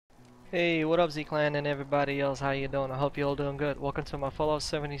Hey, what up Z-Clan and everybody else, how you doing? I hope you all doing good. Welcome to my Fallout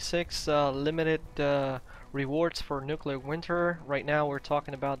 76 limited rewards for Nuclear Winter. Right now we're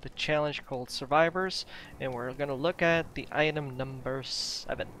talking about the challenge called Survivors, and we're going to look at the item number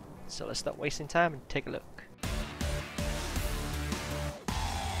 7. So let's stop wasting time and take a look.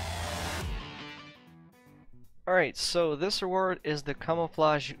 Alright, so this reward is the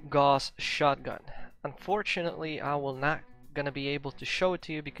Camouflage Gauss shotgun. Unfortunately, I will not gonna be able to show it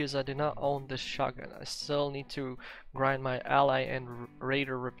to you because I do not own this shotgun. I still need to grind my ally and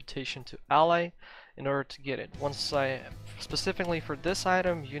raider reputation to ally in order to get it. Specifically for this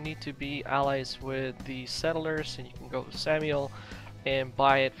item, you need to be allies with the settlers, and you can go to Samuel and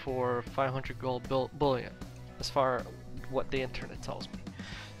buy it for 500 gold bullion, as far what the internet tells me.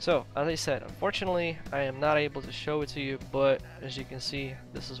 So, as I said, unfortunately, I am not able to show it to you, but as you can see,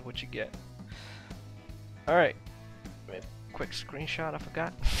 this is what you get. Alright, quick screenshot, I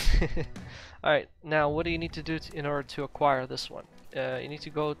forgot. Alright, now what do you need to do in order to acquire this one? You need to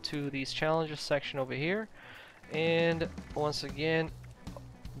go to these challenges section over here, and once again,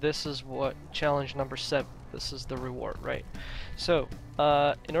 this is what challenge number 7. This is the reward, right? So,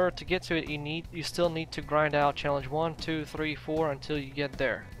 in order to get to it, you still need to grind out challenge 1, 2, 3, 4 until you get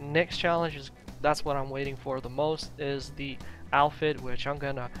there. Next challenge that's what I'm waiting for the most, is the outfit, which I'm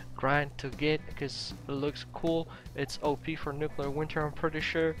gonna grind to get because it looks cool. It's OP for Nuclear Winter, I'm pretty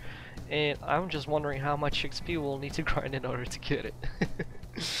sure, and I'm just wondering how much XP we'll need to grind in order to get it.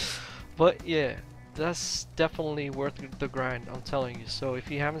 But yeah, that's definitely worth the grind, I'm telling you. So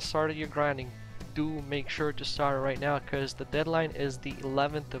if you haven't started your grinding, do make sure to start it right now, because the deadline is the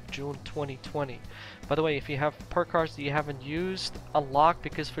 11th of June 2020. By the way, if you have perk cards that you haven't used, unlock,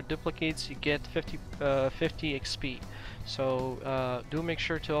 because for duplicates you get 50 XP. So do make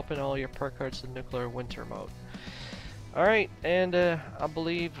sure to open all your perk cards in Nuclear Winter mode. Alright, and I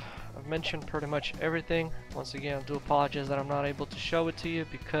believe I've mentioned pretty much everything. Once again, I do apologize that I'm not able to show it to you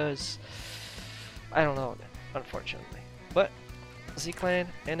because I don't know it, unfortunately. But Z-Clan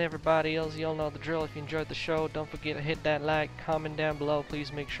and everybody else, you all know the drill. If you enjoyed the show, don't forget to hit that like, comment down below.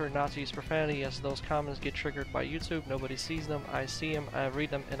 Please make sure not to use profanity, as those comments get triggered by YouTube. Nobody sees them, I see them, I read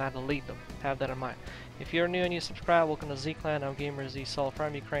them, and I delete them. Have that in mind. If you're new and you subscribe, welcome to Z-Clan. I'm Gamer Z Sol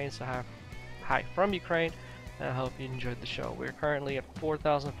from Ukraine, so hi from Ukraine. I hope you enjoyed the show. We're currently at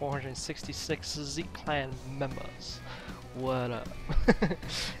 4,466 Z-Clan members. What up?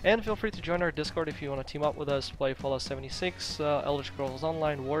 And feel free to join our Discord if you want to team up with us, play Fallout 76, Elder Scrolls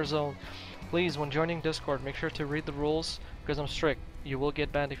Online, Warzone. Please, when joining Discord, make sure to read the rules, because I'm strict. You will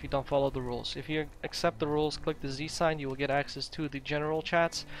get banned if you don't follow the rules. If you accept the rules, click the Z sign, you will get access to the general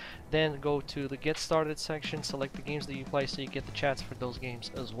chats. Then go to the Get Started section, select the games that you play so you get the chats for those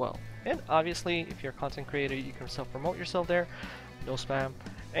games as well. And obviously, if you're a content creator, you can self-promote yourself there. No spam.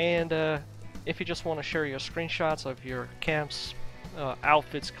 And if you just want to share your screenshots of your camps,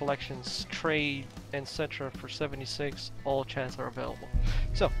 outfits, collections, trade, etc. for 76, all chats are available.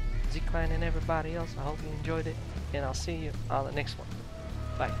 So, Z-Clan and everybody else, I hope you enjoyed it, and I'll see you on the next one.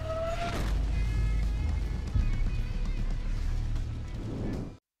 Bye.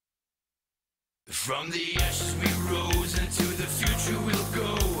 From the ashes we rose, into the future we'll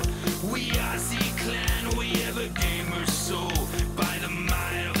go. We are Z-Clan, we have a gamer's soul. By the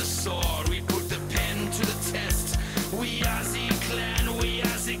might of the sword, we put the pen to the test. We are Z-Clan, we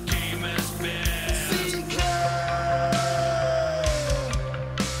are Z-Gamers best. Z-Clan,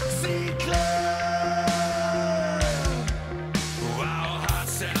 Z-Clan. Our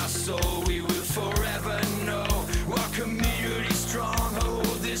hearts and our soul, we will forever know. Our community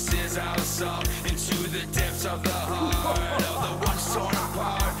stronghold, this is our song. Into the depths of the heart